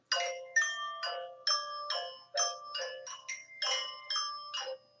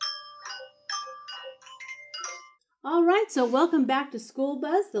All right, so welcome back to School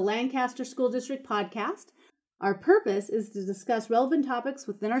Buzz, the Lancaster School District podcast. Our purpose is to discuss relevant topics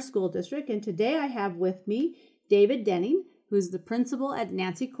within our school district, and today I have with me David Denning, who's the principal at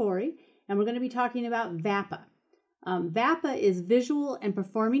Nancy Corey, and we're going to be talking about VAPA. VAPA is Visual and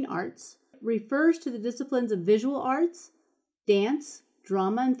Performing Arts, refers to the disciplines of visual arts, dance,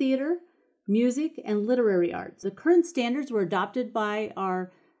 drama and theater, music, and literary arts. The current standards were adopted by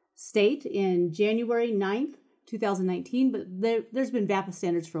our state in January 9th, 2019, but there's been VAPA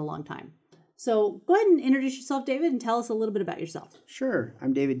standards for a long time. So go ahead and introduce yourself, David, and tell us a little bit about yourself. Sure.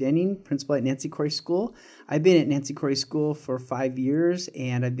 I'm David Denning, principal at Nancy Corey School. I've been at Nancy Corey School for 5 years,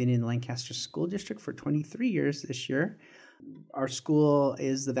 and I've been in the Lancaster School District for 23 years this year. Our school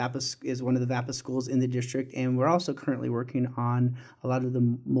is one of the VAPA schools in the district, and we're also currently working on a lot of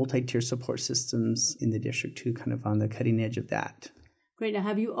the multi-tier support systems in the district too, kind of on the cutting edge of that. Great. Now,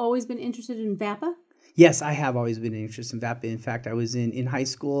 have you always been interested in VAPA? Yes, I have always been interested in VAPA. In fact, I was in high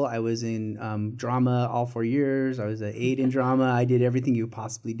school. I was in drama all 4 years. I was an aide in drama. I did everything you would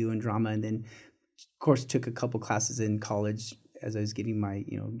possibly do in drama, and then, of course, took a couple classes in college as I was getting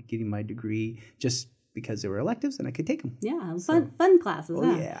my degree, just because they were electives and I could take them. Yeah, fun classes. Oh,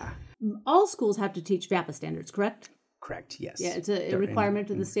 huh? yeah. All schools have to teach VAPA standards, correct? Correct, yes. Yeah, it's a requirement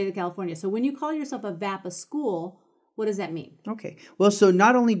of the state of California. So when you call yourself a VAPA school, what does that mean? Okay. Well, so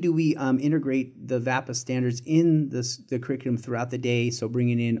not only do we integrate the VAPA standards in the curriculum throughout the day, so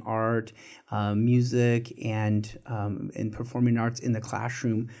bringing in art, music, and performing arts in the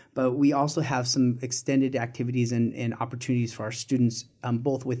classroom, but we also have some extended activities and opportunities for our students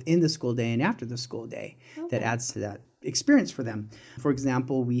both within the school day and after the school day that adds to that experience for them. For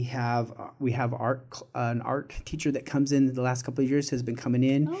example, we have an art teacher that comes in the last couple of years, has been coming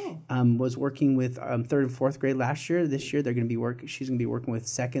in, was working with 3rd and 4th grade last year. This year she's going to be working with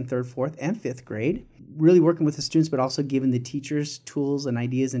 2nd, 3rd, 4th, and 5th grade, really working with the students, but also giving the teachers tools and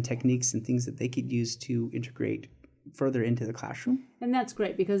ideas and techniques and things that they could use to integrate further into the classroom. And that's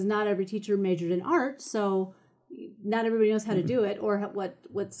great because not every teacher majored in art, so not everybody knows how to do it or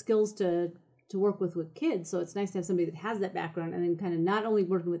what skills to work with kids. So it's nice to have somebody that has that background and then kind of not only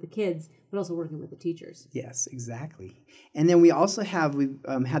working with the kids, but also working with the teachers. Yes, exactly. And then we also we've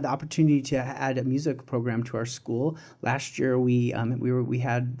had the opportunity to add a music program to our school. Last year we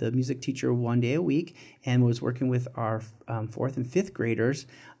had the music teacher 1 day a week and was working with our 4th and 5th graders.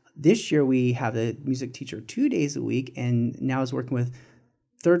 This year we have the music teacher 2 days a week and now is working with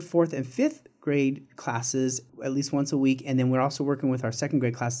 3rd, 4th, and 5th grade classes at least once a week. And then we're also working with our 2nd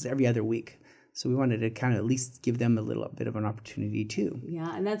grade classes every other week. So we wanted to kind of at least give them a little bit of an opportunity too.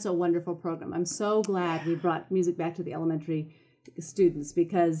 Yeah, and that's a wonderful program. I'm so glad we brought music back to the elementary students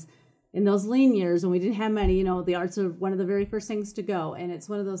because in those lean years when we didn't have many, the arts are one of the very first things to go. And it's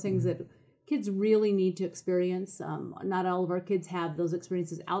one of those things that kids really need to experience. Not all of our kids have those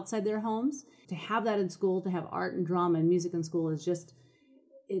experiences outside their homes. To have that in school, to have art and drama and music in school is just,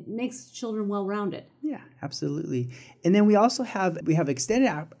 it makes children well-rounded. Yeah, absolutely. And then we also have extended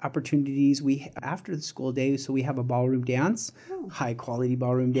opportunities after the school day. So we have a ballroom dance, high quality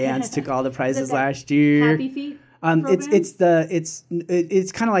ballroom dance. Took all the prizes last year. Happy Feet.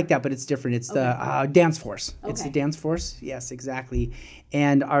 It's kind of like that, but it's different. It's the dance force. Okay. It's the dance force. Yes, exactly.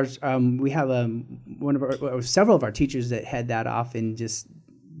 And ours, we have several of our teachers that head that off and just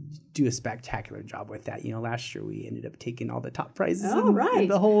do a spectacular job with that. Last year we ended up taking all the top prizes in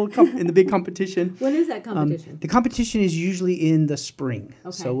the whole in the big competition. When is that competition? The competition is usually in the spring.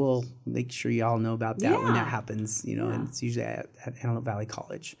 Okay. So we'll make sure you all know about that when that happens, and it's usually at Antelope Valley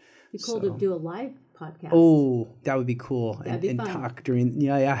College. It'd be cool to do a live podcast. Oh, that would be cool. That'd be fun. Talk during,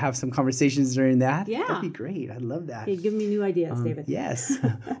 have some conversations during that. Yeah. That'd be great. I'd love that. Okay, give me new ideas, David. Yes.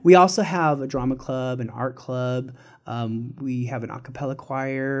 We also have a drama club, an art club. We have an a cappella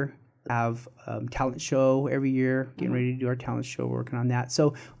choir. Have talent show every year, getting ready to do our talent show, working on that.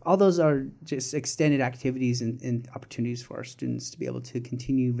 So all those are just extended activities and opportunities for our students to be able to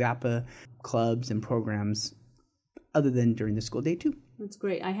continue VAPA clubs and programs other than during the school day too. That's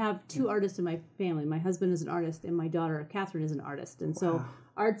great. I have 2 artists in my family. My husband is an artist and my daughter, Catherine, is an artist. And so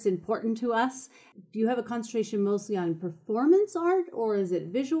art's important to us. Do you have a concentration mostly on performance art or is it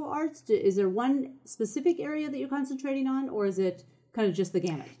visual arts? Is there one specific area that you're concentrating on or is it kind of just the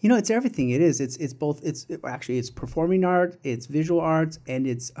gamut? It's everything. It is. It's both. It's performing art, it's visual arts, and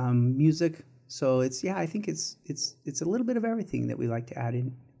it's music. So I think it's a little bit of everything that we like to add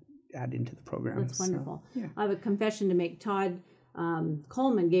into the program. That's wonderful. So, yeah. I have a confession to make. Todd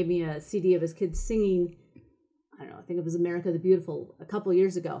Coleman gave me a CD of his kids singing. I don't know, I think it was America the Beautiful a couple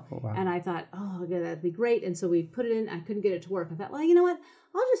years ago. Oh, wow. And I thought, oh, yeah, that'd be great. And so we put it in. I couldn't get it to work. I thought, well, you know what?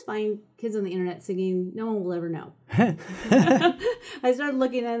 I'll just find kids on the internet singing. No one will ever know. I started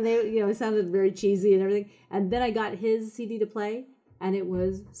looking and it sounded very cheesy and everything. And then I got his CD to play and it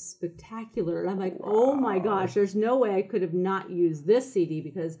was spectacular. And I'm like, oh my gosh, there's no way I could have not used this CD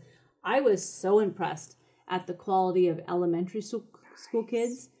because I was so impressed at the quality of elementary school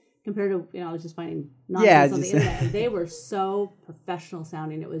kids compared to, I was just finding nonsense on the internet. And they were so professional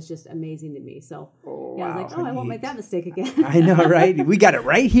sounding. It was just amazing to me. So I was like, I won't make that mistake again. I know, right? We got it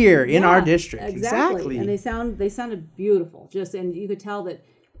right here in our district. Exactly. And they sounded beautiful. And you could tell that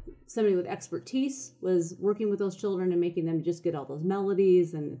somebody with expertise was working with those children and making them just get all those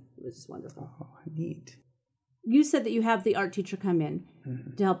melodies. And it was just wonderful. Oh, neat. You said that you have the art teacher come in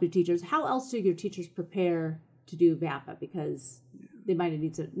to help your teachers. How else do your teachers prepare to do VAPA? Because they might have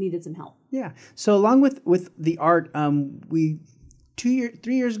needed some help. Yeah. So along with the art, we 3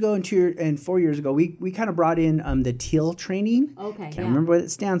 years ago and 4 years ago, we kind of brought in the TEAL training. Okay. Can't remember what it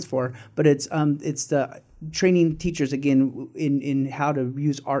stands for, but it's the training teachers again in how to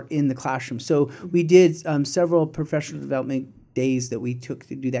use art in the classroom. So we did several professional development days that we took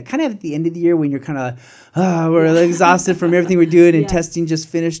to do that, kind of at the end of the year when you're kind of we're exhausted from everything we're doing and testing just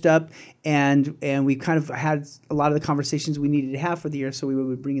finished up, and we kind of had a lot of the conversations we needed to have for the year, so we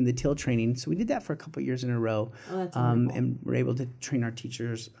would bring in the TEAL training. So we did that for a couple of years in a row. That's and we're able to train our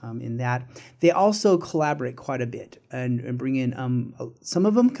teachers in that. They also collaborate quite a bit and bring in some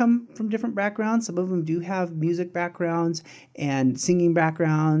of them come from different backgrounds, some of them do have music backgrounds and singing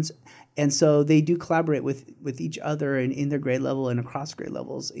backgrounds. And so they do collaborate with each other and in their grade level and across grade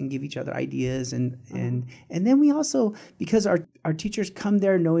levels and give each other ideas. And then we also, because our teachers come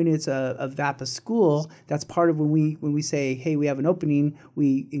there knowing it's a VAPA school, that's part of when we say, hey, we have an opening,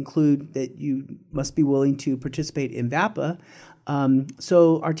 we include that you must be willing to participate in VAPA.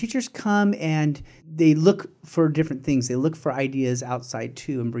 So our teachers come and they look for different things. They look for ideas outside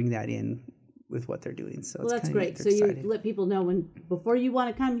too and bring that in with what they're doing. So that's great. So you let people know before you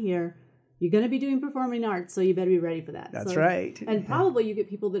want to come here, you're going to be doing performing arts, so you better be ready for that. That's right. And probably you get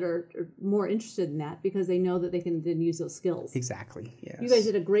people that are more interested in that because they know that they can then use those skills. Exactly, yes. You guys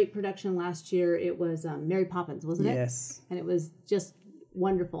did a great production last year. It was Mary Poppins, wasn't it? Yes. And it was just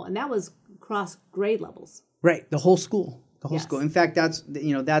wonderful. And that was across grade levels. Right, the whole school. The whole school. In fact, that's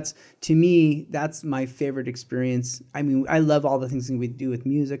to me, that's my favorite experience. I mean, I love all the things we do with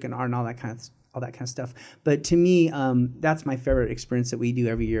music and art and all that kind of stuff. But to me, that's my favorite experience that we do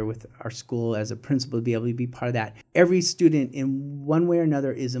every year with our school as a principal, to be able to be part of that. Every student in one way or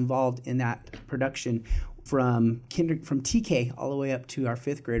another is involved in that production from TK all the way up to our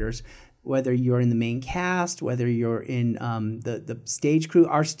fifth graders. Whether you're in the main cast, whether you're in the stage crew.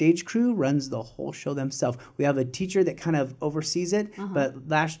 Our stage crew runs the whole show themselves. We have a teacher that kind of oversees it, but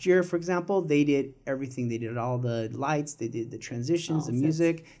last year, for example, they did everything. They did all the lights, they did the transitions, the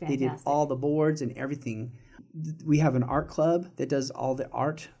music, they did all the boards and everything. We have an art club that does all the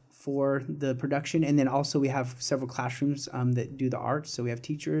art for the production, and then also we have several classrooms that do the art. So we have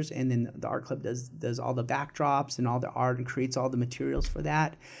teachers, and then the art club does all the backdrops and all the art and creates all the materials for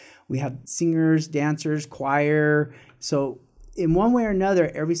that. We have singers, dancers, choir. So in one way or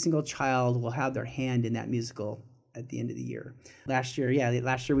another, every single child will have their hand in that musical at the end of the year. Last year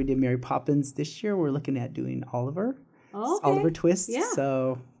we did Mary Poppins. This year we're looking at doing Oliver. Oh, okay. Oliver Twist. Yeah.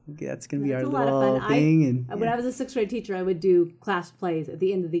 So that's going to be our little thing. When I was a sixth grade teacher, I would do class plays at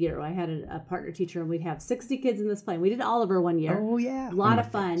the end of the year. I had a partner teacher, and we'd have 60 kids in this play. We did Oliver one year. Oh, yeah. A lot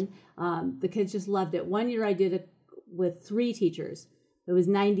of fun. The kids just loved it. One year I did it with 3 teachers. It was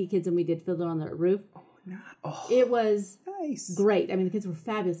 90 kids, and we did Fiddler on the Roof. It was great. I mean, the kids were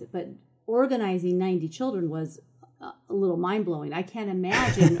fabulous, but organizing 90 children was a little mind-blowing. I can't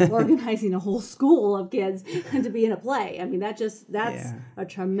imagine organizing a whole school of kids to be in a play. I mean, that's a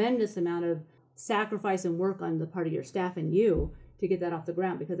tremendous amount of sacrifice and work on the part of your staff and you to get that off the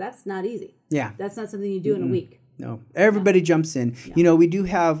ground, because that's not easy. Yeah. That's not something you do in a week. No, everybody jumps in. Yeah. We do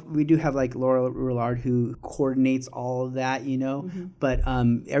have like Laura Roulard who coordinates all of that, but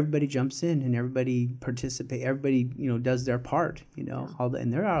everybody jumps in and everybody participates. Everybody, does their part,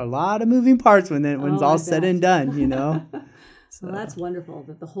 and there are a lot of moving parts when it's all said and done, So that's wonderful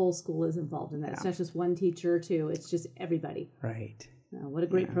that the whole school is involved in that. Yeah. It's not just one teacher or two. It's just everybody. Right. What a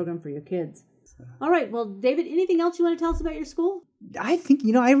great program for your kids. All right. Well, David, anything else you want to tell us about your school? I think,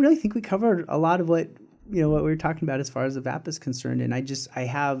 I really think we covered a lot of what what we were talking about as far as the VAP is concerned. And I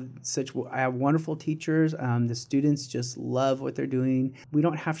have wonderful teachers. The students just love what they're doing. We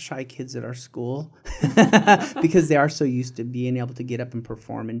don't have shy kids at our school because they are so used to being able to get up and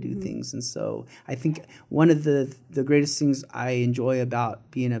perform and do things. And so I think one of the greatest things I enjoy about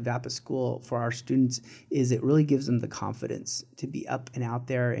being a VAPA school for our students is it really gives them the confidence to be up and out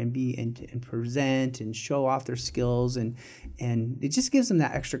there and and present and show off their skills, and it just gives them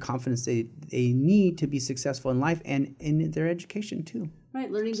that extra confidence they need to be successful in life and in their education too.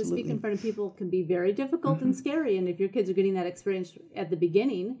 Right, learning to speak in front of people can be very difficult and scary, and if your kids are getting that experience at the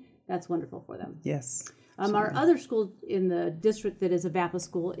beginning, that's wonderful for them. Yes. Our other school in the district that is a VAPA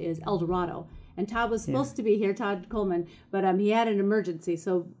school is El Dorado. And Todd was supposed to be here, Todd Coleman, but he had an emergency.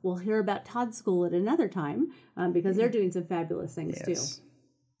 So we'll hear about Todd's school at another time because they're doing some fabulous things too.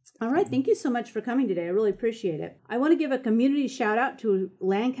 All right. Thank you so much for coming today. I really appreciate it. I want to give a community shout out to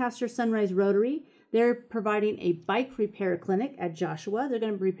Lancaster Sunrise Rotary. They're providing a bike repair clinic at Joshua. They're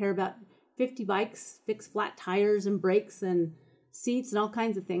going to repair about 50 bikes, fix flat tires and brakes and seats and all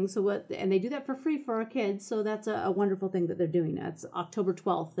kinds of things. And they do that for free for our kids. So that's a wonderful thing that they're doing. That's October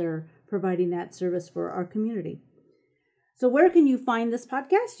 12th. They're providing that service for our community. So where can you find this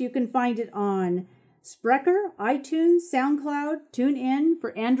podcast? You can find it on Spreaker, iTunes, SoundCloud, TuneIn.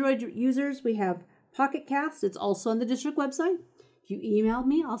 For Android users, we have Pocket Cast. It's also on the district website. If you email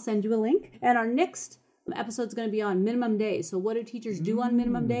me, I'll send you a link. And our next episode is going to be on minimum days. So what do teachers do on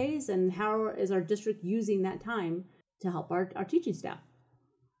minimum days, and how is our district using that time to help our teaching staff?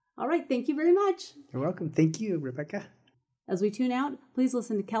 All right. Thank you very much. You're welcome. Thank you, Rebecca. As we tune out, please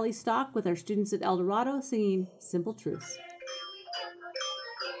listen to Kelly Stock with our students at El Dorado singing Simple Truths.